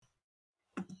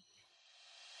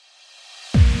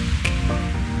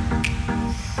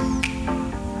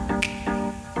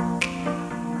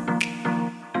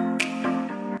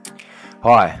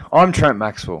Hi, I'm Trent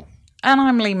Maxwell, And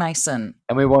I'm Lee Mason.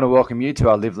 and we want to welcome you to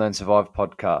our Live, Learn, Survive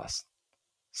podcast.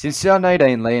 Since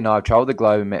 2018, Lee and I have travelled the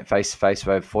globe and met face-to-face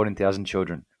with over 14,000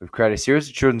 children. We've created a series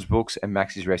of children's books and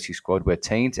Maxie's Rescue Squad where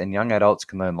teens and young adults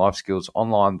can learn life skills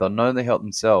online that not only help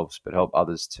themselves, but help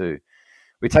others too.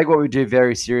 We take what we do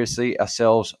very seriously,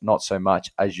 ourselves not so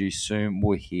much, as you soon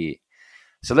will hear.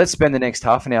 So let's spend the next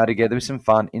half an hour together with some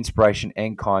fun, inspiration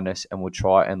and kindness, and we'll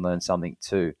try and learn something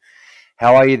too.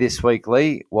 How are you this week,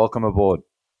 Lee? Welcome aboard.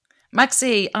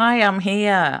 Maxie, I am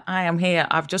here.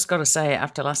 I've just got to say it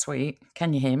after last week.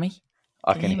 Can you hear me?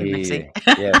 I can hear you.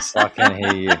 Yes, I can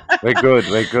hear you. We're good.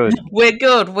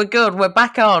 We're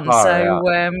back on.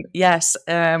 Far Yes,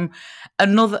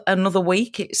 another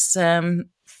week. It's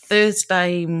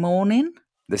Thursday morning.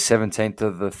 The 17th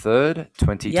of the 3rd,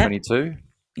 2022.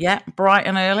 Yeah, bright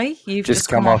and early. You've Just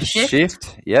come off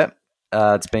shift. Yep.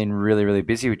 It's been really, really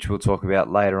busy, which we'll talk about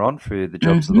later on through the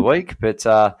jobs of the week. But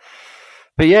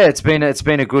yeah, it's been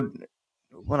a good.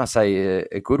 When I say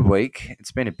a good week,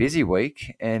 it's been a busy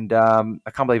week, and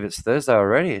I can't believe it's Thursday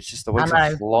already. It's just the weeks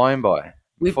are flying by.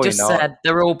 We've just said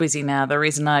they're all busy now. There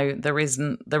is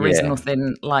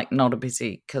nothing like not a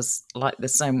busy, because like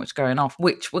there's so much going off,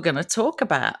 which we're going to talk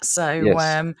about. So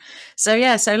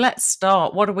let's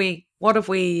start. What have we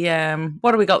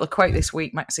got the quote this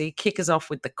week, Maxie? Kick us off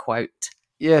with the quote.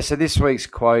 Yeah, so this week's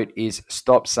quote is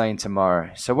 "Stop saying tomorrow."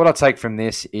 So what I take from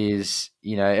this is,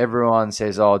 everyone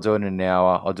says, "Oh, I'll do it in an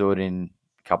hour. I'll do it in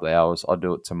a couple of hours. I'll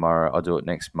do it tomorrow. I'll do it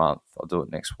next month. I'll do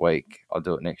it next week. I'll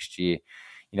do it next year."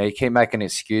 You keep making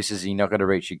excuses and you're not going to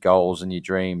reach your goals and your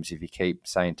dreams if you keep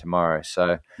saying tomorrow.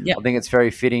 So I think it's very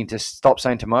fitting to stop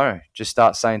saying tomorrow. Just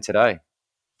start saying today.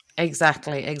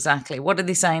 Exactly. What do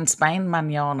they say in Spain?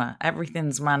 Mañana.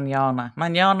 Everything's mañana.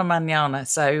 Mañana.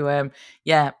 So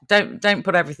don't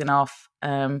put everything off.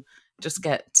 Just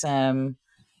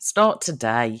start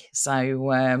today.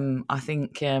 So I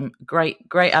think great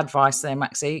advice there,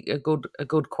 Maxie. A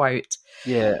good quote.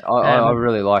 Yeah, I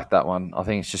really like that one. I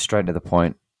think it's just straight to the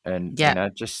point, and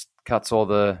just cuts all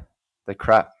the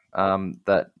crap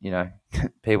that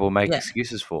people make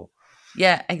excuses for.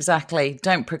 Yeah, exactly.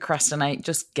 Don't procrastinate.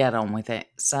 Just get on with it.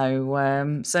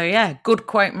 So good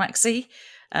quote, Maxie.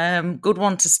 Good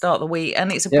one to start the week,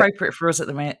 and it's appropriate for us at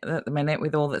the minute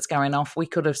with all that's going off. We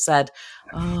could have said,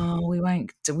 "Oh, we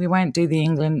won't do the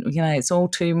England. It's all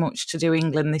too much to do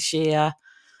England this year."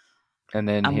 And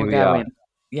then here we are.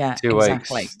 Yeah, 2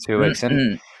 exactly. weeks. 2 weeks,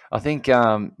 and I think if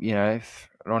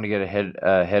I don't want to get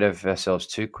ahead of ourselves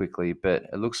too quickly, but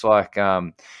it looks like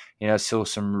still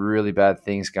some really bad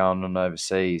things going on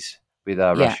overseas with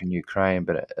Russia and Ukraine.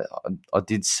 But I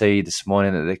did see this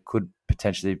morning that there could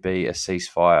potentially be a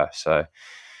ceasefire. So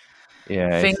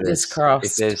fingers crossed.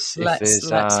 If there's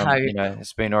hope.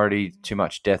 It's been already too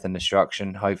much death and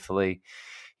destruction. Hopefully,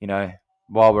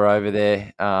 while we're over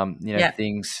there,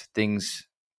 things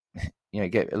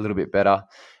get a little bit better,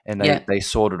 and they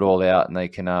sort it all out, and they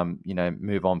can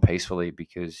move on peacefully,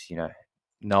 because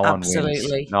no one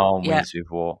wins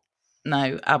with war.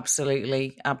 No,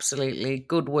 absolutely.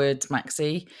 Good words,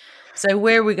 Maxie. So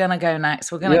where are we going to go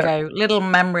next? We're going to go little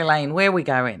memory lane. Where are we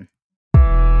going?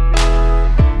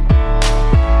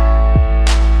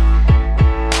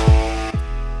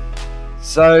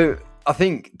 So I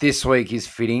think this week is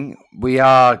fitting. We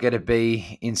are going to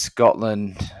be in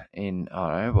Scotland in,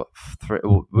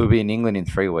 we'll be in England in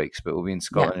 3 weeks, but we'll be in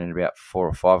Scotland in about 4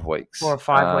 or 5 weeks. 4 or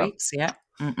 5 weeks, yeah.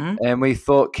 Mm-mm. And we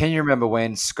thought, can you remember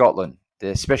when Scotland,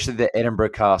 especially the Edinburgh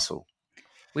Castle?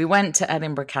 We went to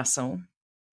Edinburgh Castle,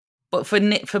 but for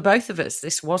both of us,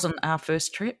 this wasn't our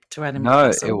first trip to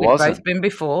Edinburgh Castle. No, it wasn't. We've both been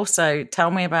before, so tell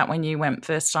me about when you went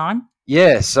first time.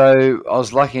 Yeah, so I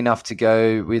was lucky enough to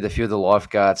go with a few of the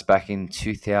lifeguards back in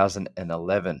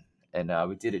 2011, and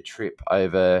we did a trip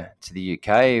over to the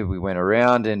UK. We went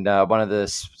around, and one of the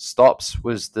stops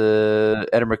was the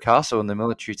Edinburgh Castle, and the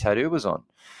military tattoo was on.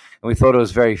 And we thought it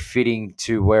was very fitting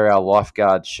to wear our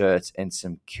lifeguard shirts and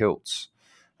some kilts,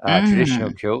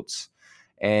 traditional kilts.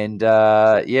 And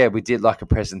we did like a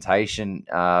presentation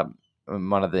in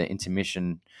one of the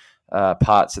intermission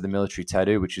parts of the military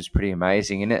tattoo, which was pretty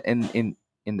amazing. And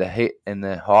in the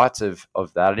height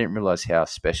of that, I didn't realize how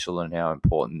special and how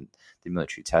important the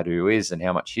military tattoo is, and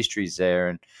how much history is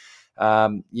there.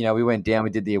 And we went down, we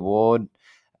did the award.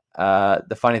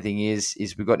 The funny thing is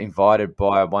we got invited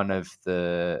by one of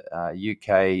the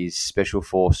UK's Special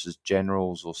Forces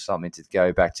generals or something to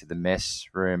go back to the mess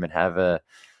room and have a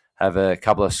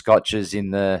couple of scotches in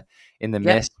the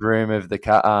mess room of the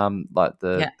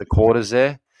quarters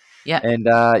there. Yeah. And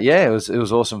it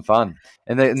was awesome fun.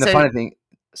 And the funny thing,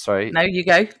 sorry. No, you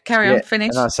go. Carry Yeah, on. Finish.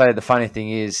 and I say the funny thing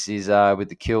is with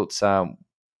the kilts,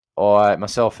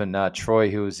 myself and Troy,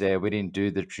 who was there, we didn't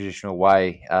do the traditional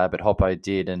way, but Hoppo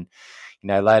did, and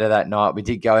later that night we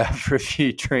did go out for a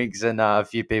few drinks, and a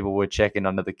few people were checking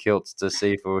under the kilts to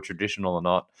see if we were traditional or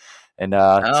not, and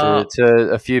Oh,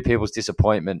 to a few people's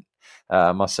disappointment,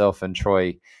 myself and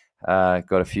Troy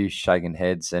got a few shaking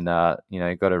heads, and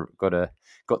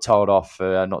got told off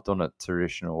for not doing it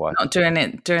traditional way. not doing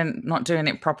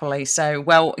it properly. So,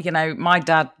 well, my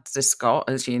dad's a Scot,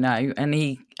 as you know, and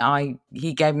he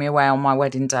gave me away on my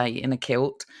wedding day in a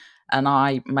kilt, and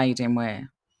I made him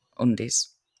wear undies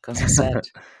because I said,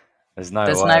 There's no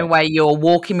 "There's way. no way you're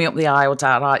walking me up the aisle,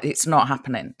 Dad. It's not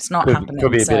happening. It's not happening."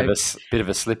 Could be a So, bit of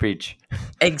a slippage.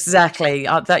 exactly,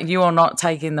 that you are not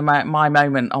taking my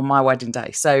moment on my wedding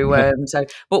day. So,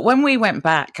 but when we went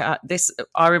back,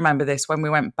 I remember this when we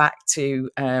went back to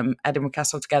Edinburgh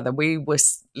Castle together. We were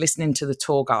listening to the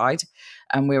tour guide,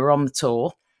 and we were on the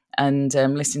tour and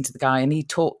listening to the guy, and he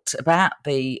talked about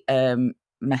the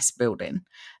mess building,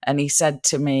 and he said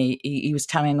to me, he was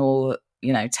telling all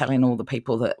the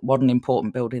people that what an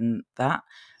important building that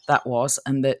was,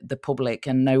 and the public,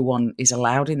 and no one is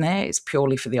allowed in there. It's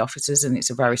purely for the officers, and it's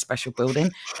a very special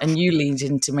building. And you leaned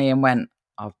into me and went,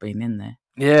 "I've been in there."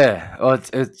 Yeah, well,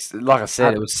 it's like I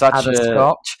said, it was such had a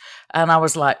scotch, and I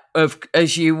was like,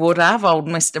 "As you would have, old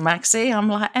Mister Maxi." I'm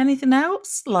like, "Anything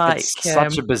else?" Like, it's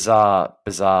such a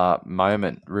bizarre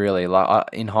moment, really. Like I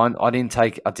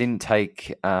didn't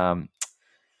take.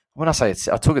 When I say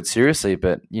I took it seriously,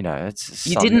 but it's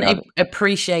you something didn't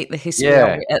appreciate the history of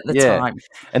it at the time,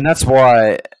 and that's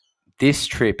why this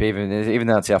trip, even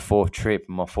though it's our fourth trip,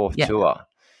 my fourth tour,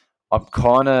 I'm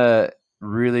kind of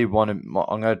really I'm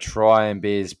going to try and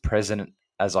be as present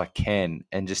as I can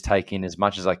and just take in as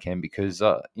much as I can, because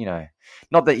not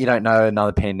that you don't know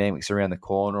another pandemic's around the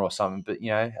corner or something, but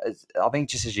I think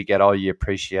just as you get older, you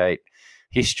appreciate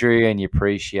history, and you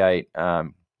appreciate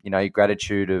your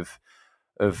gratitude of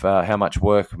how much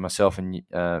work myself and you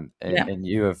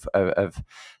have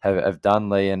done,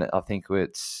 Lee. And I think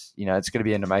it's it's going to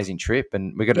be an amazing trip,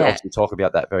 and we're going to obviously talk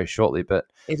about that very shortly. But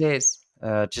it is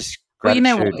just gratitude. Well, you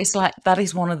know what? It's like that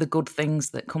is one of the good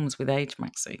things that comes with age,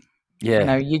 Maxi.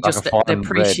 Yeah, you like just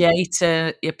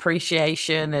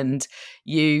appreciation, and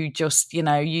you just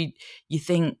you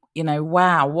think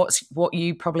wow, what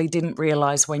you probably didn't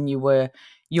realize when you were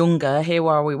younger. Here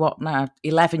are we, what now,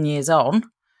 11 years on.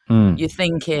 You're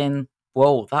thinking,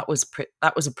 whoa, that was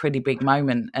a pretty big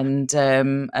moment, and we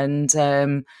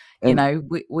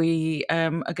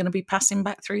are going to be passing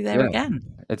back through there again.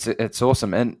 It's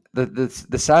awesome, and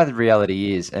the sad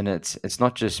reality is, and it's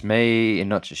not just me and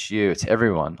not just you, it's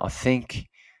everyone. I think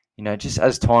just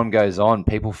as time goes on,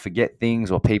 people forget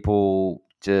things, or people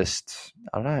just,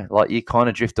 I don't know, like you kind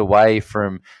of drift away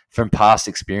from past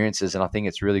experiences, and I think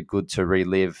it's really good to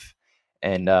relive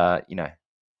and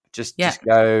just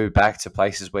go back to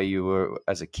places where you were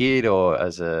as a kid, or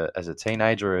as a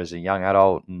teenager, or as a young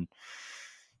adult, and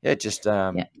just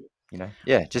enjoy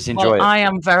it. I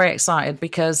am very excited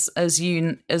because I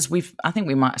think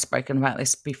we might have spoken about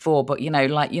this before, but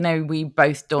we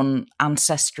both done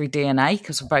ancestry DNA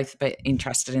because we're both a bit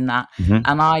interested in that. Mm-hmm.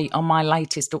 And on my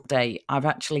latest update, I've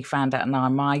actually found out now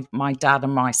my dad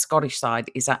and my Scottish side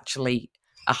is actually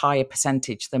a higher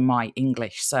percentage than my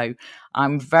English. So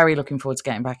I'm very looking forward to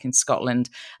getting back in Scotland.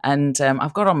 And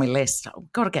I've got on my list,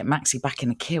 I've got to get Maxi back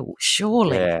in a kilt,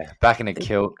 surely. Yeah, back in a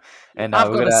kilt. And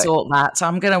I've got to sort that. So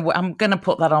I'm gonna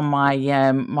put that on my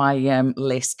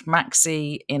list.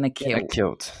 Maxi in a kilt. In a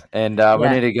kilt. And we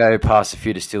need to go past a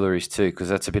few distilleries too, because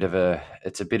that's a bit of a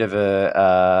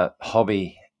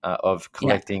hobby of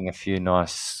collecting a few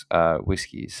nice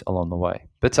whiskies along the way.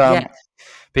 But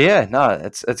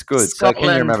it's good. Scotland, so can you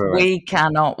remember? We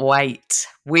cannot wait.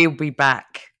 We'll be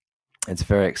back. It's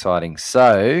very exciting.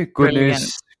 So good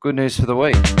news for the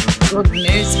week. Good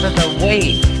news for the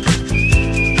week.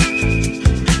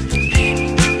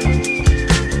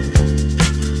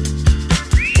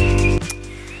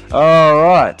 All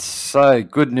right. So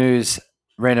good news,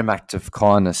 random act of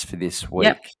kindness for this week.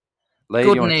 Yep. Lee,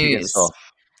 good you want news. to kick us off?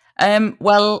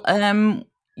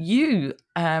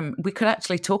 We could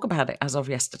actually talk about it as of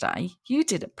yesterday. You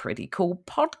did a pretty cool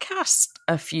podcast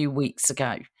a few weeks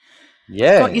ago.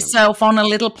 Yeah. Got yourself on a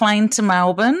little plane to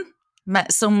Melbourne,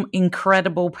 met some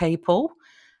incredible people,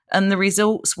 and the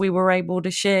results we were able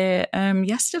to share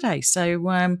yesterday.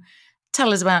 So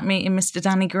tell us about meeting Mr.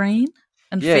 Danny Green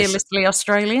and Fearlessly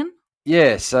Australian.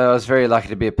 Yeah, so I was very lucky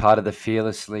to be a part of the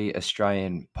Fearlessly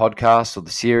Australian podcast, or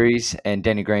the series, and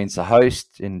Danny Green's the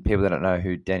host. And people that don't know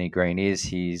who Danny Green is,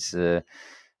 he's an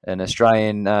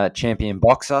Australian champion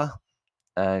boxer,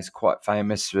 He's quite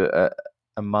famous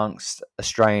amongst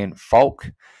Australian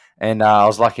folk. And I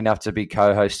was lucky enough to be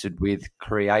co-hosted with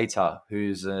Creator,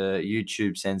 who's a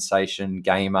YouTube sensation,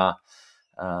 gamer,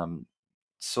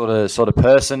 sort of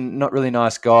person. Not really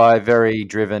nice guy, very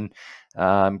driven.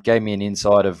 Gave me an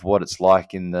insight of what it's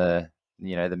like in the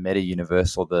the meta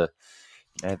universe, or the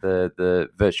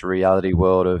virtual reality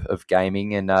world of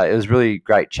gaming, and it was really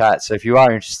great chat. So if you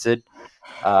are interested,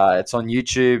 it's on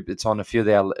YouTube. It's on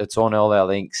it's on all our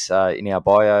links in our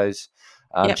bios.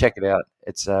 Yep. Check it out.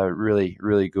 It's a really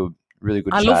good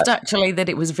I chat. loved actually that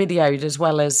it was videoed as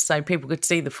well, as so people could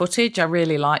see the footage. I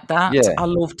really liked that. Yeah. I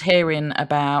loved hearing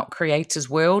about Creator's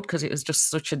World because it was just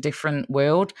such a different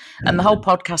world. And the whole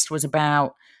podcast was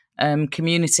about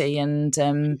community. And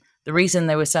the reason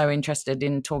they were so interested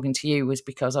in talking to you was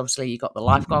because obviously you got the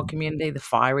lifeguard community, the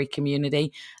fiery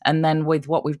community. And then with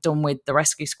what we've done with the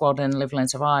rescue squad and Live Learn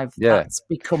Survive, that's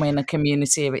becoming a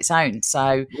community of its own.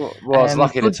 So well, I was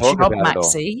lucky to talk about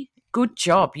Maxie. Good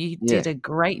job. You did a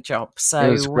great job. So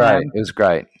it was great. It was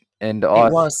great. And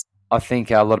I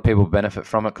think a lot of people benefit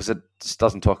from it because it just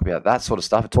doesn't talk about that sort of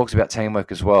stuff. It talks about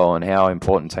teamwork as well and how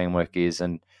important teamwork is.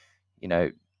 And,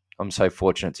 I'm so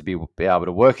fortunate to be able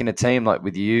to work in a team like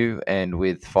with you and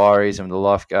with Fireys and the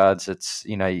lifeguards. It's,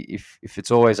 if it's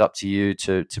always up to you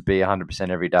to be 100%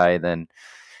 every day, then,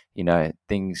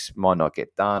 things might not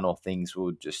get done or things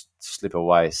will just slip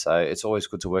away. So it's always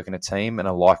good to work in a team and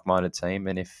a like-minded team.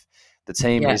 And if the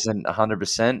team isn't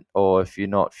 100%, or if you're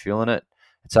not feeling it,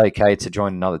 it's okay to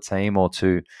join another team or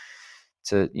to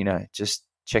just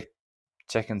check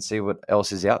and see what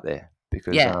else is out there.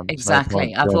 Because,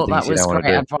 exactly. I thought that was great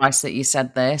advice that you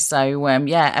said there. So,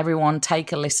 everyone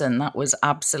take a listen. That was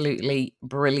absolutely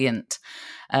brilliant.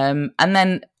 And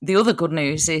then the other good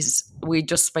news is we're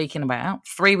just speaking about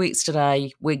 3 weeks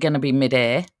today. We're going to be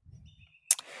mid-air.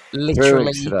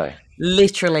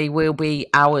 Literally, we'll be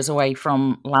hours away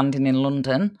from landing in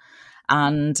London.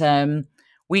 And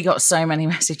we got so many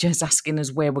messages asking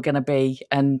us where we're going to be.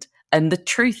 And the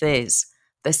truth is,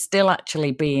 they're still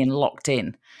actually being locked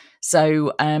in.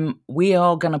 So we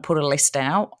are going to put a list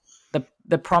out.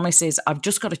 The promise is I've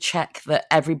just got to check that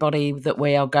everybody that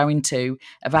we are going to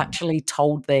have actually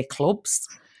told their clubs,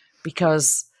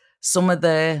 because some of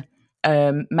the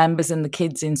members and the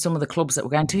kids in some of the clubs that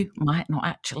we're going to might not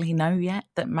actually know yet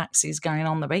that Maxie's going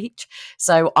on the beach.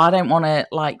 So I don't want to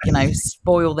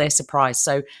spoil their surprise.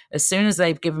 So as soon as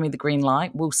they've given me the green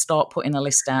light, we'll start putting a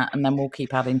list out and then we'll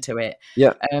keep adding to it.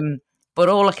 Yeah. But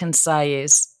all I can say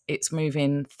is it's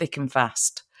moving thick and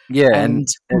fast. Yeah, and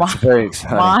it's very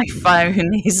exciting. My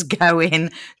phone is going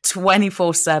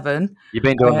 24/7. You've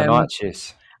been doing the night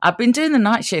shifts. I've been doing the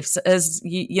night shifts. As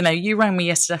you rang me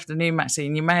yesterday afternoon, Maxie,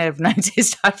 and you may have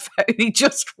noticed I've only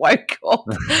just woke up.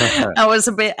 I was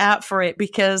a bit out for it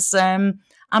because I'm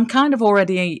kind of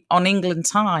already on England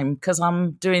time because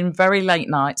I'm doing very late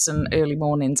nights and early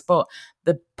mornings. But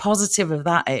the positive of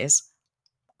that is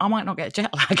I might not get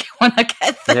jet lag when I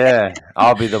get there. Yeah,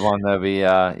 I'll be the one that'll be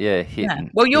hitting. Yeah.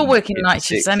 Well, you're working night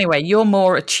shifts anyway. You're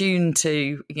more attuned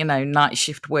to night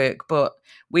shift work, but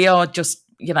we are just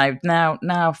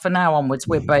now from now onwards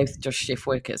we're both just shift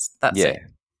workers. That's it.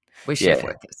 We're shift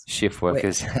workers. Shift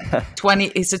workers.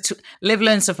 Live,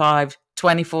 Learn, Survive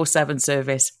 24/7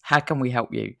 service. How can we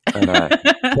help you? I know.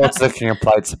 What's the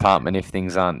complaints department if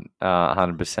things aren't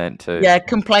 100% too? Yeah,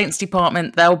 complaints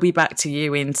department. They'll be back to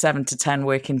you in 7 to 10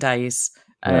 working days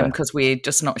because we're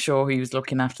just not sure who's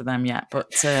looking after them yet. But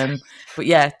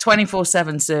yeah,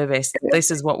 24/7 service.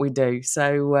 This is what we do.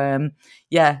 So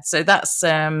so that's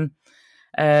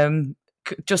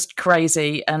just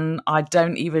crazy, and I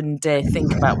don't even dare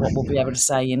think about what we'll be able to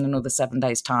say in another 7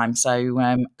 days' time.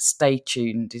 So stay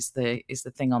tuned is the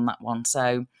thing on that one.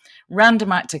 So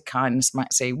random act of kindness,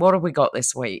 Maxie. What have we got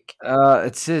this week?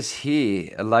 It says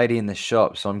here a lady in the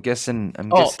shop. So I'm guessing.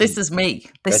 This is me.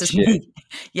 This is me.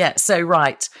 Yeah. So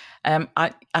right.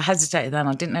 I hesitated then.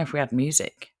 I didn't know if we had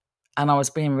music. And I was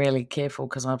being really careful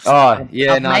because I've made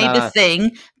a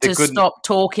thing to stop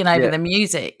talking over the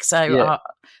music. So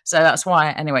that's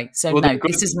why. Anyway,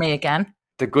 this is me again.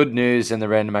 The good news and the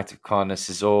random act of kindness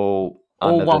is all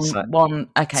one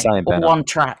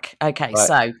track. Okay,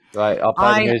 right. Right, I'll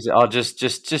play the music. I'll just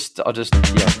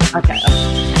Okay.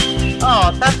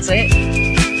 Oh, that's it.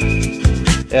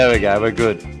 There we go. We're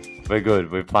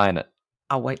good. We're playing it.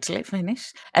 I'll wait till it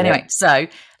finishes. Anyway, so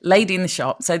lady in the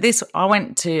shop. So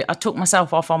I took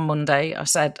myself off on Monday. I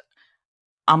said,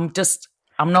 I'm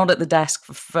not at the desk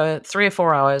for 3 or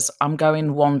 4 hours. I'm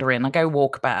going wandering. I go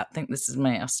walkabout. I think this is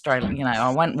me, Australian.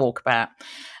 I went walkabout.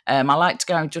 I like to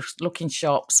go and just look in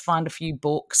shops, find a few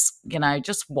books,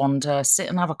 just wander, sit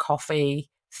and have a coffee,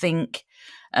 think.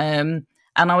 And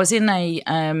I was in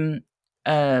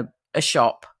a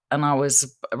shop, and I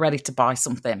was ready to buy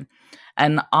something,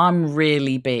 and I'm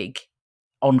really big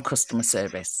on customer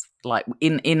service, like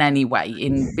in any way,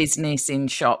 in business, in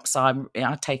shops. I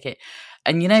take it,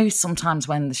 and sometimes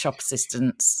when the shop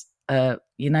assistants, that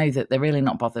they're really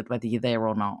not bothered whether you're there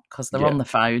or not, because they're on the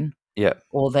phone,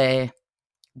 or they're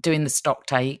doing the stock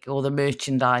take or the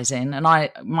merchandising. And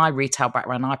my retail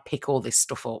background, I pick all this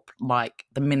stuff up like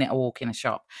the minute I walk in a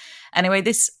shop. Anyway,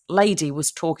 this lady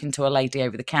was talking to a lady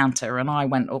over the counter, and I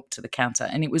went up to the counter,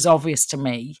 and it was obvious to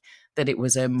me that it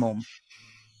was her mum.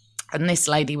 And this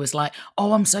lady was like,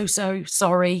 "Oh, I'm so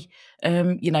sorry,"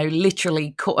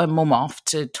 literally cut her mum off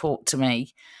to talk to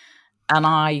me. And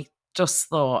I just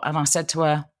thought, and I said to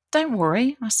her, "Don't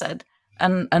worry," I said.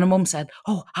 And her mum said,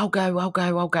 "Oh, I'll go."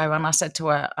 And I said to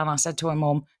her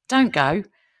mum, "Don't go."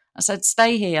 I said,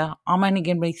 "Stay here. I'm only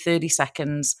going to be 30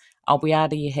 seconds. I'll be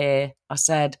out of your hair." I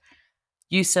said,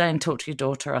 "You stay and talk to your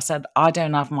daughter." I said, "I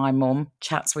don't have my mum.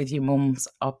 Chats with your mums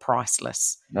are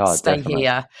priceless. Stay definitely.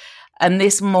 here." And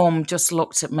this mum just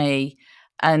looked at me.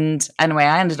 And anyway,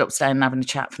 I ended up staying and having a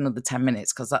chat for another 10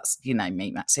 minutes, because that's,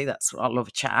 me, Maxie, I love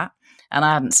a chat. And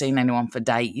I hadn't seen anyone for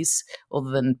days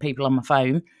other than people on my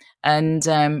phone. And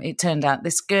it turned out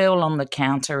this girl on the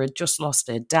counter had just lost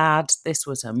her dad. This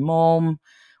was her mum.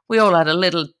 We all had a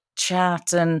little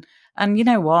chat. And you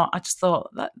know what? I just thought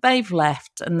that they've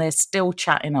left and they're still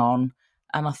chatting on.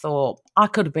 And I thought I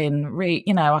could have been a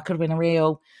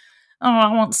real, "Oh,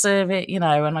 I want to serve it," and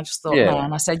I just thought, no.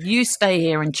 And I said, "You stay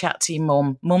here and chat to your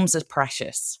mum. Mums are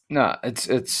precious." No, it's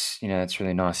it's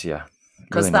really nice,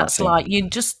 Because really that's nice. like, you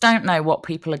just don't know what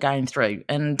people are going through.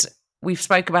 And we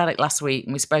spoke about it last week,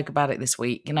 and we spoke about it this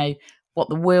week. What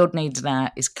the world needs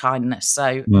now is kindness.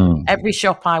 So every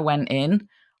shop I went in,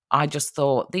 I just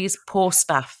thought, these poor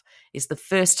staff, is the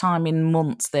first time in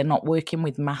months they're not working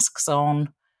with masks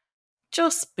on.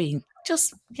 Ask them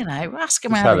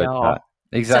how they are.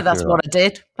 Exactly. So that's right. what I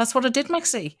did. That's what I did,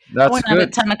 Maxie. That's I went out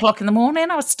at 10 o'clock in the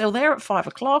morning. I was still there at 5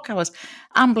 o'clock. I was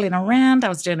ambling around. I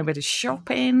was doing a bit of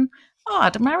shopping. Oh, I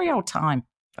had a merry old time.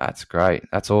 That's great.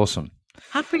 That's awesome.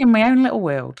 Happy in my own little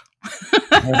world.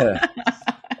 Yeah,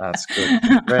 that's good.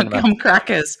 Come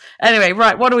crackers. Anyway,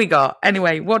 right, what do we got?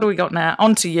 What do we got now?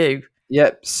 On to you.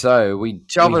 Yep. So we have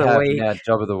job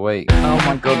of the week. Oh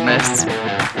my goodness.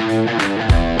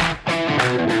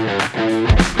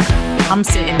 I'm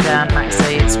sitting down,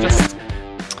 Maxie. It's just,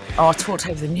 I talked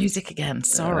over the music again.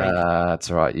 Sorry.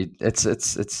 That's all right. It's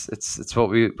what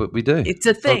we do. It's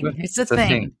a thing. It's a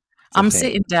thing. I'm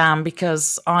sitting down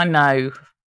because I know.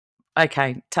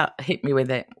 Okay, hit me with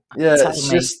it. Yeah, it's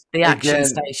just the action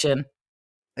station.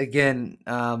 Again,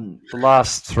 the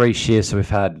last 3 shifts we've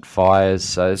had fires,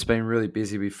 so it's been really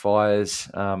busy with fires.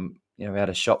 We had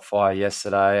a shop fire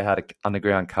yesterday. Had an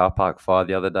underground car park fire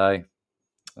the other day.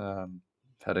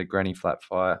 Had a granny flat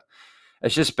fire.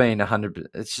 It's just been 100.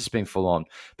 It's just been full on,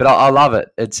 but I love it.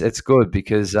 It's good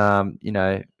because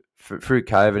through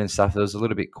COVID and stuff, there was a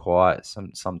little bit quiet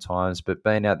sometimes. But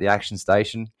being at the action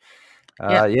station,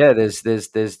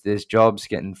 there's jobs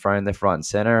getting thrown left, right, and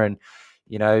center, and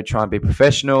try and be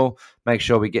professional, make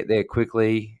sure we get there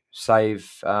quickly,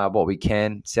 save what we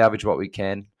can, salvage what we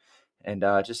can, and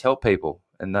just help people.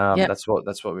 And that's what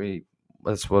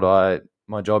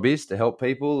my job is, to help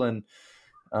people. And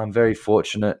I'm very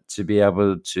fortunate to be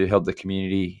able to help the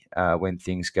community when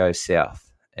things go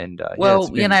south. And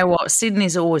you know what?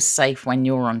 Sydney's always safe when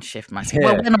you're on shift, Maxie.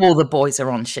 Yeah. Well, when all the boys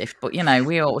are on shift, but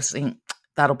we always think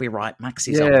that'll be right.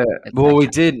 Maxie's on. Yeah. Well, we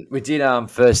did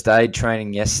first aid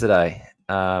training yesterday.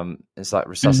 It's like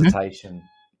resuscitation,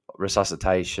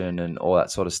 and all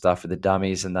that sort of stuff for the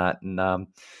dummies and that. And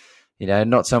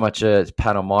not so much a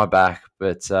pat on my back,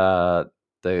 but the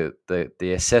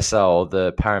assessor or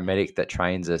the paramedic that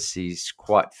trains us, he's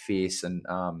quite fierce and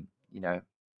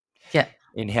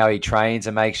in how he trains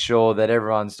and makes sure that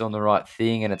everyone's doing the right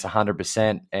thing and it's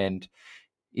 100%. And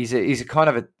he's a kind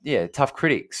of a tough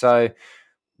critic. So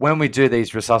when we do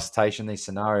these these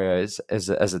scenarios as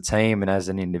a team and as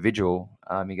an individual,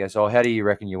 he goes, "Oh, how do you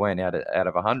reckon you went out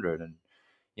of 100?" And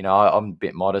I'm a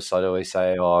bit modest. I'd always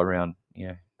say, around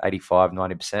 85,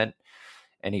 90%.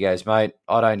 And he goes, "Mate,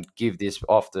 I don't give this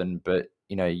often, but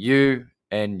you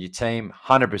and your team,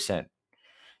 100%.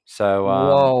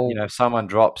 So if someone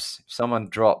drops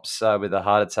with a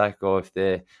heart attack, or if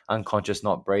they're unconscious,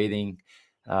 not breathing,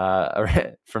 from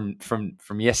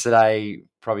yesterday,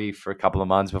 probably for a couple of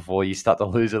months before you start to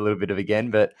lose a little bit of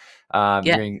again, but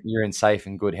you're in safe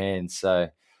and good hands. So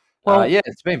Well, yeah,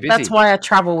 it's been busy. that's why I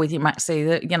travel with you, Maxie.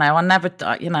 That I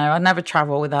never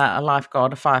travel without a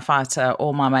lifeguard, a firefighter,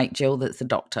 or my mate Jill, that's the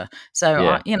doctor.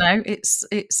 So, Yeah.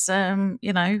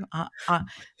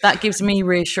 that gives me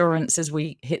reassurance as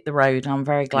we hit the road. I'm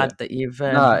very glad that you've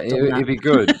No, done that. it'd be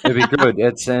good. It'd be good.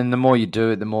 And the more you do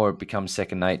it, the more it becomes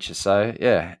second nature. So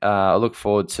yeah, I look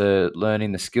forward to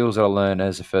learning the skills that I learn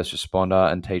as a first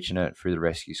responder and teaching it through the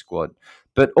rescue squad.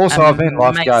 But also, I've been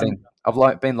Amazing. lifeguarding.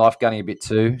 Been lifeguarding a bit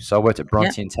too. So I worked at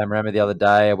Bronte in Tamarama the other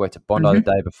day. I worked at Bondi the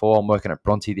day before. I'm working at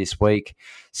Bronte this week.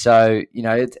 So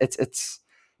it's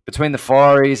between the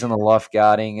fireys and the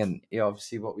lifeguarding, and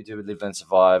obviously what we do with Live and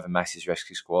Survive and Max's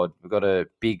Rescue Squad. We've got a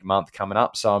big month coming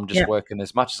up, so I'm just working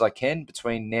as much as I can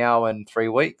between now and 3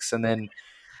 weeks, and then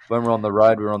when we're on the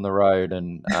road, we're on the road,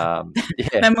 and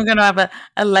Then we're going to have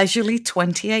a leisurely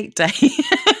 28 days.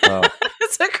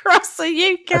 Across the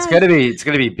UK. It's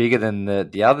going to be bigger than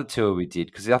the other tour we did,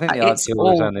 because I think the other tour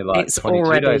was only like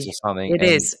 22 days or something. It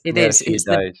is.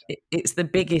 It's the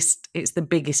biggest. It's the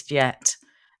biggest yet.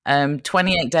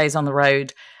 28 days on the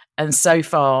road, and so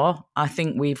far, I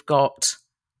think we've got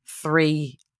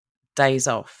 3 days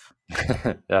off.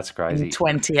 That's crazy.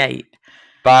 28.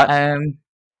 But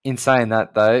in saying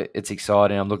that, though, it's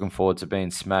exciting. I'm looking forward to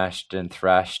being smashed and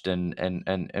thrashed and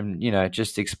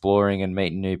just exploring and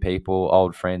meeting new people,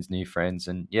 old friends, new friends,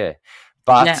 and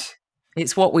But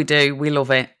it's what we do. We love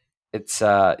it. It's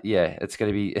it's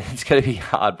gonna be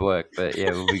hard work, but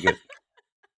we'll be good.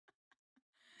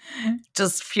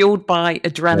 Just fueled by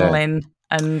adrenaline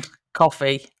and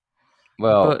coffee.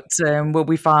 Well, but we'll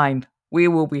be fine. We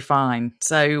will be fine.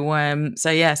 So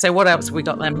what else have we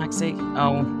got then, Maxie?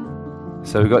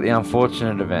 So we've got the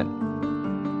unfortunate event.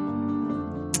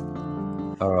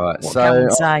 All right. What can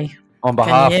we say? On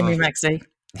behalf, can you hear me, Maxie?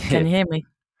 Can you hear me?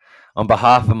 On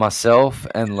behalf of myself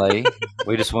and Lee,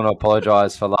 we just want to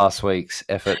apologise for last week's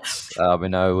efforts. We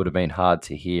know it would have been hard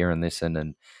to hear and listen,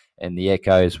 and the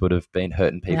echoes would have been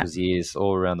hurting people's ears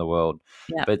all around the world.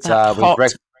 Yeah, but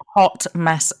hot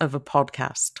mess of a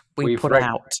podcast we put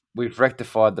out. We've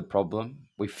rectified the problem.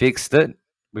 We fixed it.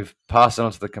 We've passed it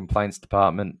on to the complaints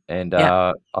department, and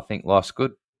I think life's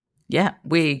good. Yeah,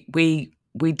 we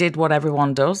did what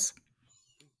everyone does.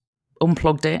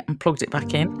 Unplugged it and plugged it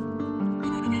back in.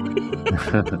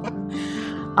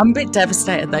 I'm a bit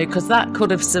devastated though, because that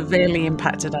could have severely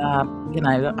impacted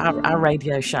our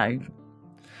radio show.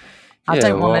 I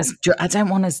don't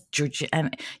want us judge.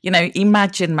 And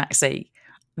imagine, Maxie.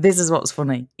 This is what's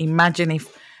funny. Imagine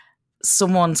if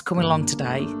someone's coming along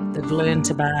today, they've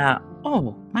learned about,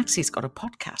 Maxie's got a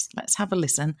podcast. Let's have a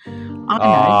listen.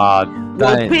 I know.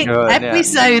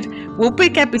 We'll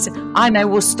pick episode. I know.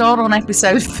 We'll start on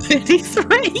episode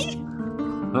 33.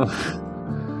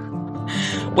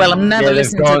 Well, I'm never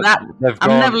listening to that.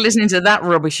 I'm never listening to that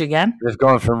rubbish again. They've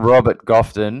gone from Robert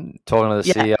Gofton talking to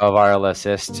the CEO of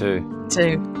RLSS to.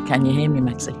 Can you hear me,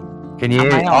 Maxie? Can you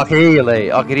hear me? I can hear you,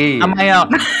 Lee. I can hear you. Am I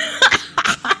on?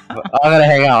 I'm gonna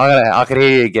hang out. I can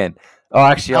hear you again. Oh,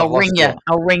 actually, I'll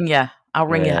ring you.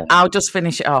 I'll just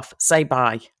finish it off. Say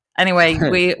bye. Anyway,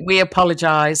 we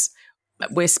apologise.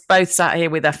 We're both sat here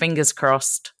with our fingers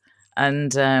crossed,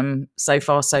 and so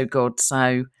far so good.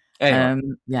 So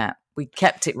we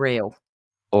kept it real.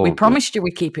 We promised you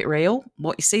we'd keep it real.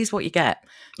 What you see is what you get.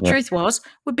 Yeah. Truth was,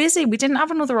 we're busy. We didn't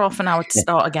have another half an hour to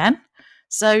start again.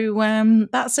 So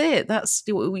that's it. That's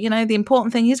the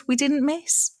important thing is we didn't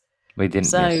miss. We didn't.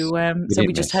 So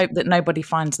we just hope that nobody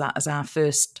finds that as our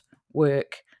first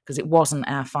work, because it wasn't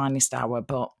our finest hour.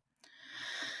 But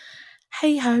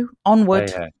hey ho, onward.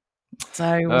 Hey-ho. So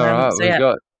all right, we've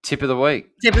got tip of the week.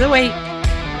 Tip of the week.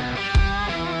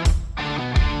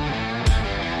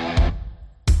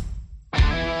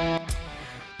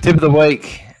 Tip of the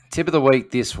week. Tip of the week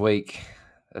this week.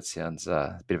 That sounds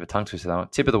a bit of a tongue twister. That one.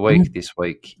 Tip of the week this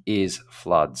week is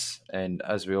floods. And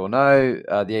as we all know,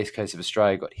 the east coast of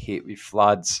Australia got hit with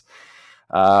floods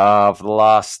for the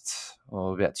last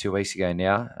about 2 weeks ago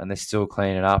now, and they're still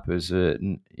cleaning up. It was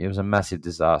a massive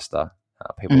disaster.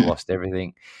 People lost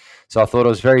everything. So I thought it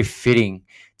was very fitting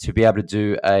to be able to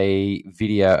do a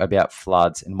video about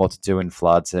floods and what to do in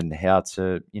floods and how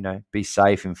to be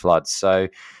safe in floods. So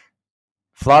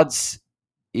floods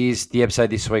is the episode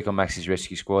this week on Max's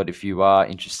Rescue Squad. If you are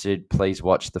interested, please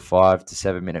watch the 5 to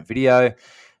 7 minute video.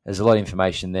 There's a lot of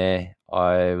information there.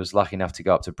 I was lucky enough to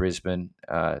go up to Brisbane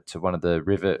to one of the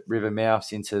river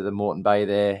mouths into the Moreton Bay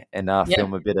there and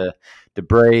film a bit of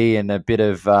debris and a bit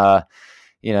of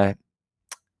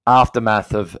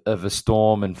aftermath of a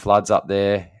storm and floods up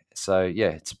there. So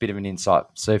it's a bit of an insight.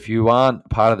 So if you aren't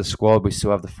part of the squad, we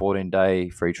still have the 14-day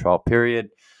free trial period.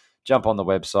 Jump on the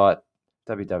website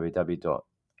www.maxsrescuesquad.com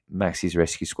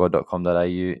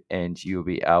maxisrescuesquad.com.au, and you'll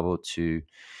be able to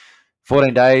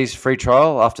 14 days free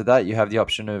trial. After that, you have the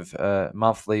option of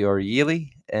monthly or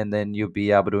yearly, and then you'll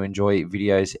be able to enjoy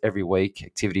videos every week,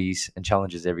 activities and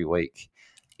challenges every week,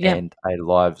 and a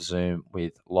live Zoom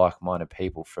with like-minded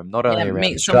people from not only around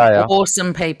meet Australia, some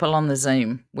awesome people on the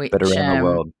Zoom, which but around the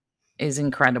world. Is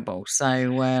incredible. So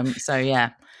yeah,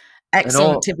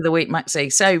 excellent tip of the week,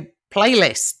 Maxi. So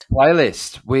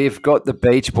playlist. We've got the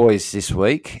Beach Boys this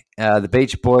week. The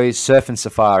Beach Boys Surf and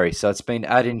Safari. So it's been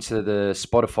added into the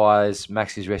Spotify's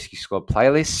Maxi's Rescue Squad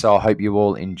playlist. So I hope you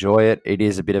all enjoy it. It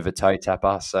is a bit of a toe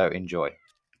tapper, so enjoy.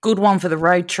 Good one for the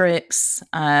road trips.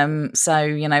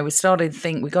 So we started to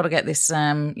think we got to get this,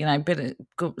 some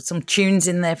tunes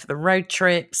in there for the road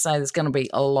trip. So there's going to be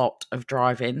a lot of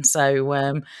driving.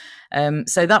 So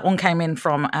that one came in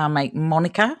from our mate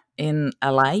Monica in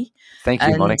LA. Thank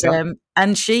you, Monica.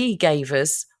 And she gave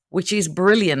us, which is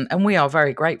brilliant, and we are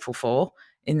very grateful for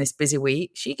in this busy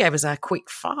week. She gave us our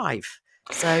quick 5.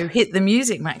 So hit the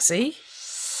music, Maxi.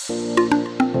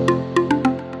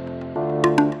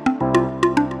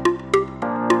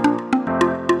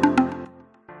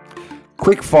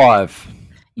 Quick 5.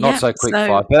 Not so quick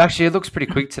 5, but actually it looks pretty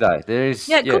quick today.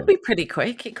 It could be pretty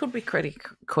quick. It could be pretty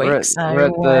quick. We're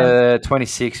at the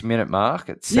 26-minute mark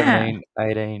at 17,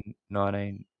 18,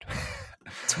 19...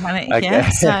 20, okay. Yeah.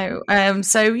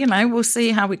 So we'll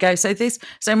see how we go. So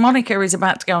Monica is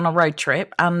about to go on a road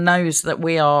trip and knows that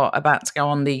we are about to go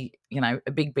on a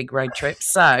big road trip.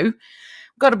 So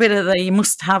got a bit of the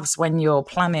must-haves when you're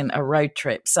planning a road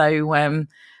trip. So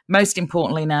most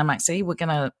importantly now, Maxi, we're going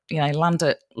to land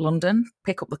at London,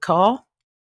 pick up the car.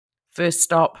 First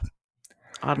stop,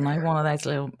 I don't know, one of those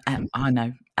little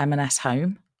M&S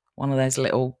Home, one of those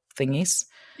little thingies.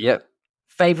 Yep.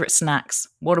 Favorite snacks?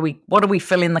 What do we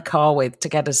fill in the car with to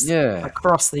get us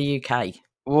across the UK?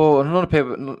 Well,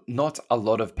 not a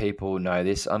lot of people know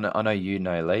this. I know you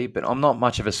know, Lee, but I'm not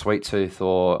much of a sweet tooth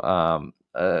or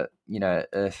a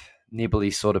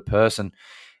nibbly sort of person.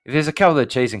 If there's a couple of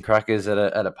cheese and crackers at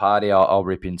a party, I'll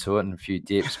rip into it and a few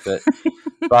dips.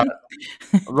 But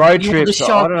road trips,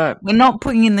 I don't know. We're not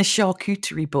putting in the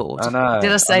charcuterie board. I know.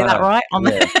 Did I say that right?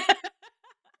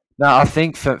 No, I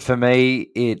think for me,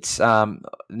 it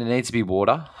needs to be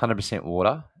water, 100%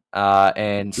 water,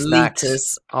 and snacks.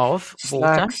 Liters of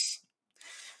water.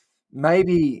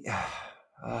 Maybe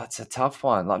it's a tough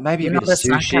one. Like maybe a bit of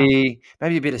sushi,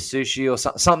 or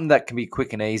something that can be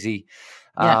quick and easy.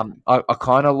 I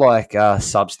kind of like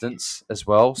substance as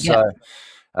well. So,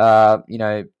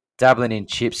 dabbling in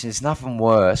chips. And there's nothing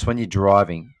worse when you're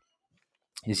driving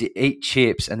is you eat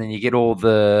chips and then you get all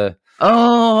the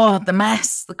the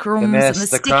mess, the crumbs, and the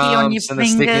sticky on your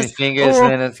fingers.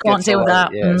 And then Can't deal with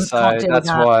that. Yeah, so that's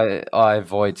why I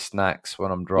avoid snacks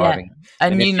when I'm driving. Yeah.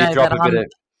 And you know that I'm...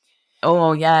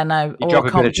 You drop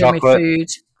a bit of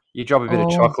chocolate. You drop a bit of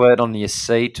chocolate on your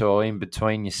seat or in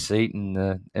between your seat and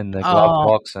the glove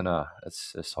box, and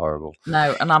it's just horrible.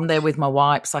 No, and I'm there with my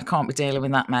wipes. I can't be dealing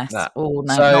with that mess. Nah. Oh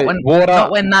no, so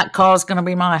not when that car's going to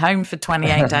be my home for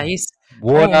 28 days.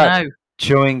 Water,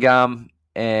 chewing gum,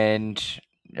 and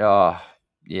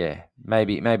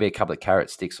maybe a couple of carrot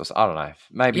sticks or something. I don't know.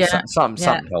 Maybe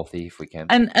something healthy if we can.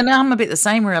 And I'm a bit the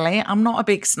same, really. I'm not a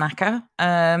big snacker.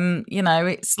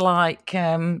 It's like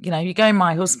you go in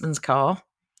my husband's car,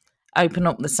 open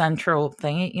up the central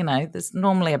thing, there's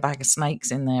normally a bag of snakes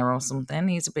in there or something.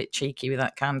 He's a bit cheeky with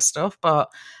that kind of stuff.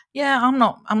 But I'm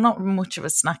not much of a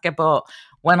snacker. But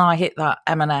when I hit that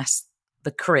M&S, the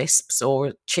crisps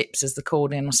or chips as they're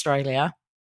called in Australia,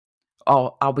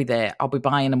 I'll be there. I'll be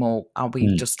buying them all. I'll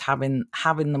be just having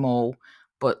them all.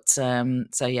 But so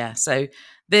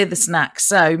they're the snacks.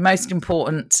 So most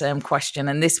important question,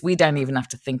 and this, we don't even have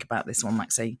to think about this one,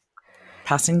 Maxi.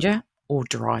 Passenger or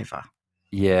driver?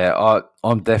 Yeah,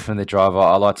 I'm definitely the driver.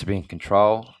 I like to be in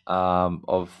control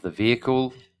of the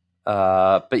vehicle.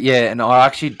 But and I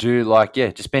actually do like,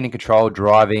 just being in control,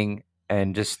 driving,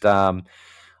 and just I'm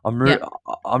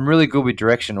really good with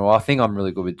direction, or I think I'm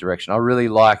really good with direction. I really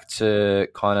like to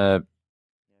kind of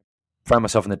throw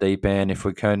myself in the deep end. If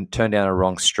we can turn down a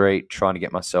wrong street, trying to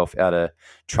get myself out of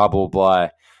trouble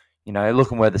by,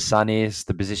 looking where the sun is,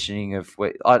 the positioning of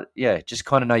where, just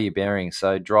kind of know your bearings.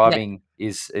 So driving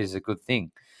is a good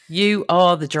thing. You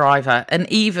are the driver, and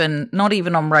not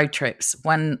even on road trips.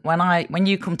 When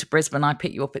you come to Brisbane, I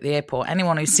pick you up at the airport.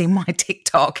 Anyone who's seen my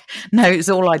TikTok knows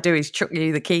all I do is chuck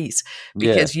you the keys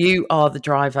because you are the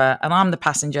driver and I'm the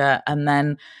passenger. And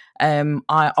then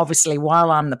I obviously,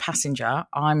 while I'm the passenger,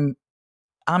 I'm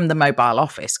the mobile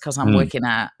office because I'm working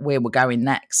out where we're going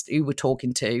next, who we're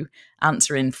talking to,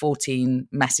 answering 14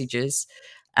 messages,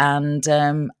 and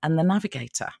the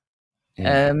navigator.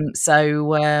 Yeah.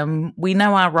 So we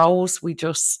know our roles. We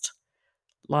just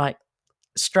like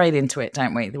straight into it,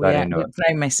 don't we? Straight into With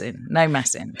no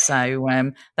messing.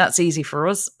 So that's easy for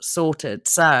us. Sorted.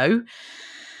 So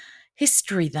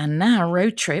history then now,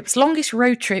 road trips. Longest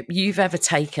road trip you've ever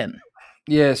taken.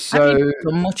 Yeah, Have so you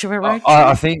done much of a road trip?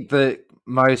 I think the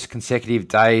most consecutive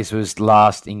days was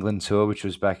last England tour, which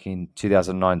was back in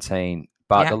 2019.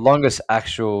 But the longest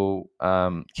actual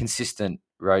consistent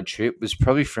road trip was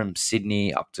probably from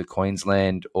Sydney up to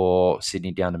Queensland or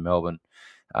Sydney down to Melbourne.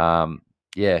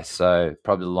 So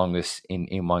probably the longest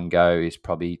in one go is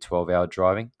probably 12-hour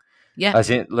driving. Yeah.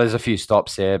 There's a few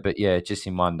stops there, but yeah, just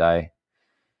in one day.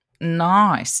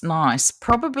 Nice.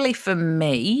 Probably for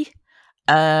me,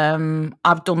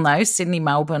 I've done those Sydney,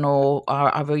 Melbourne, or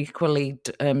I've equally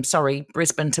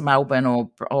Brisbane to Melbourne,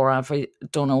 or I've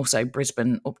done also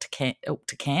Brisbane up to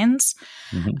Cairns.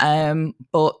 Mm-hmm.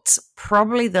 But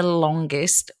probably the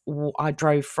longest I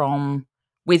drove from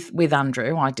with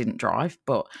Andrew. I didn't drive,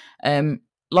 but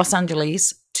Los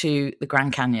Angeles to the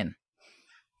Grand Canyon.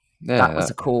 Yeah, that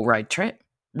was a cool road trip.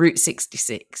 Route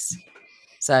 66.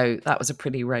 So that was a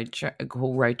pretty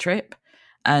cool road trip.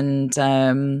 And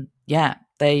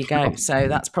there you go. So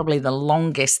that's probably the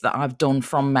longest that I've done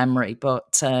from memory.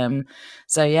 But so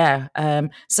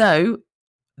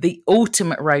the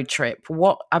ultimate road trip.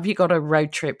 What have you got a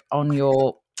road trip on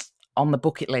the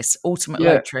bucket list? Ultimate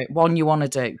road trip, one you want to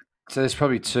do? So there's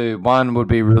probably two. One would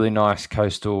be really nice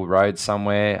coastal road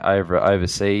somewhere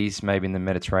overseas, maybe in the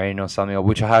Mediterranean or something,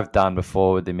 which I have done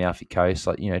before with the Amalfi Coast,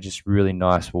 just really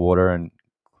nice water and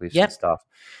cliffs and stuff.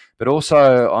 But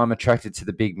also I'm attracted to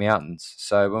the big mountains.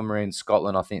 So when we're in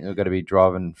Scotland, I think we're going to be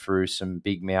driving through some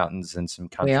big mountains and some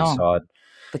countryside.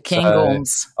 The Cairngorms.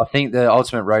 So I think the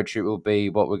ultimate road trip will be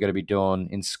what we're going to be doing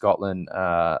in Scotland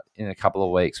in a couple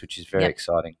of weeks, which is very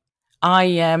exciting.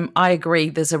 I agree.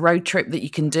 There's a road trip that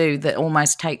you can do that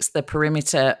almost takes the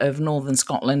perimeter of northern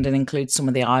Scotland and includes some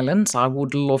of the islands. I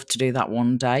would love to do that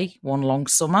one day, one long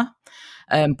summer.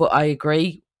 But I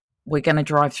agree. We're going to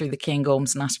drive through the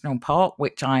Cairngorms National Park,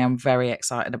 which I am very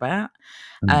excited about.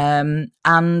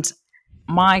 And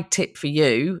my tip for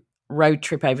you, road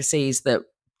trip overseas that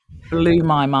blew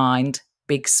my mind,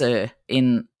 Big Sur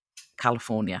in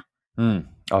California.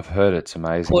 I've heard it's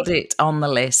amazing. Put it on the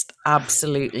list.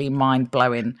 Absolutely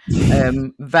mind-blowing.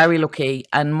 Very lucky.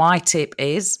 And my tip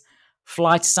is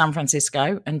fly to San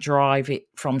Francisco and drive it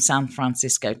from San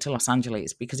Francisco to Los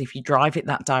Angeles, because if you drive it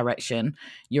that direction,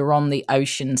 you're on the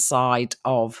ocean side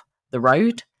of the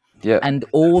road. Yeah. And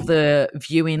all the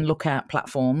viewing lookout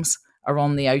platforms are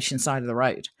on the ocean side of the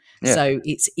road. Yeah. So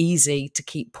it's easy to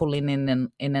keep pulling in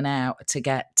and out to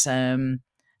get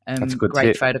that's a good great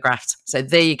tip. Photographs. So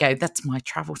there you go. That's my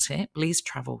travel tip. Lee's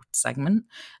travel segment.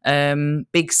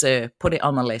 Big Sur, put it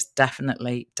on the list.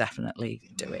 Definitely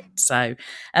do it. So,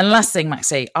 and last thing,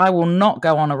 Maxie, I will not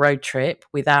go on a road trip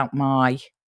without my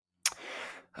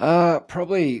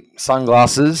probably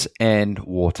sunglasses and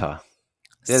water.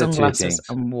 They're sunglasses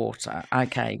and water.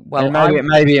 Okay. Well, and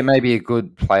maybe it may be a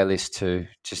good playlist too.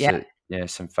 Just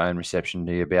some phone reception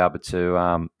to be able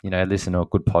to listen to a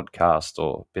good podcast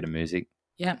or a bit of music.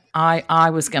 Yeah, I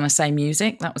was going to say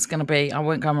music. That was going to be, I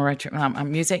won't go on a road trip without my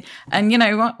music. And you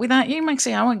know what? Without you,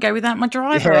 Maxie, I won't go without my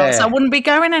driver. Else I wouldn't be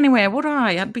going anywhere, would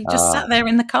I? I'd be just sat there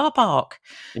in the car park.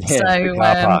 Yeah, the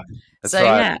car park. That's right.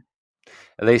 Yeah.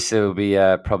 At least it will be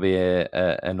probably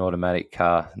an automatic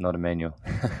car, not a manual.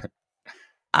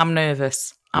 I'm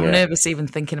nervous. I'm nervous even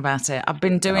thinking about it. I've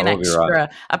been doing extra. Right.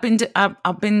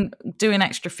 I've been doing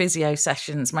extra physio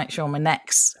sessions. Make sure my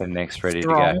neck's ready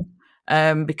strong. To go.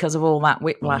 Because of all that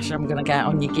whiplash I'm going to get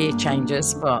on your gear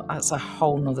changes, but that's a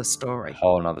whole nother story.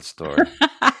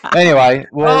 Anyway,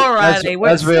 well,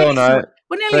 as we all know,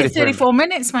 we're nearly at 34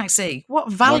 minutes, Maxie.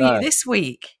 What value this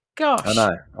week? Gosh.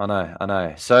 I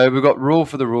know. So we've got rule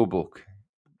for the rule book.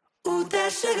 Ooh,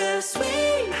 that sugar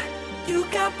sweet. You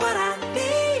got what I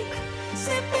need.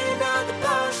 Sipping on the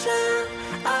potion.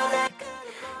 All that good.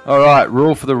 All right,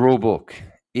 rule for the rule book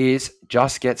is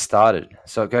just get started.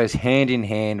 So it goes hand in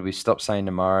hand with stop saying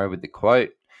tomorrow with the quote.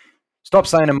 Stop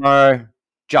saying tomorrow,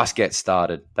 just get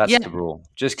started. That's the rule.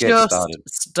 Just get started.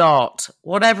 Start.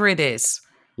 Whatever it is.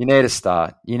 You need to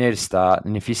start.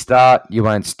 And if you start, you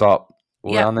won't stop.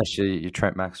 Well, unless you're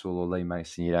Trent Maxwell or Lee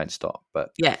Mason, you don't stop.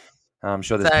 But I'm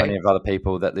sure there's plenty of other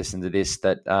people that listen to this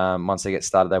that once they get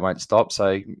started, they won't stop.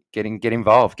 So get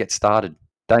involved. Get started.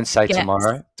 Don't say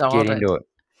tomorrow. Get into it.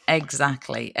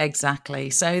 Exactly.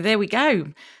 So there we go.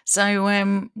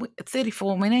 So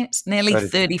 34 minutes, nearly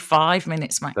 35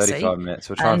 minutes, Maxie. 35 minutes.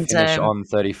 We'll try and finish on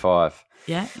 35.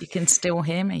 Yeah, you can still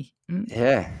hear me.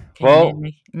 Yeah. Hear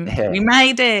me? We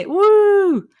made it.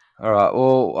 Woo! All right.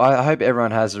 Well, I hope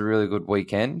everyone has a really good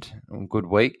weekend, good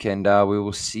week, and we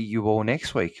will see you all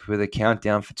next week with a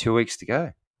countdown for 2 weeks to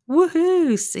go.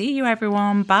 Woohoo! See you,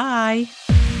 everyone. Bye.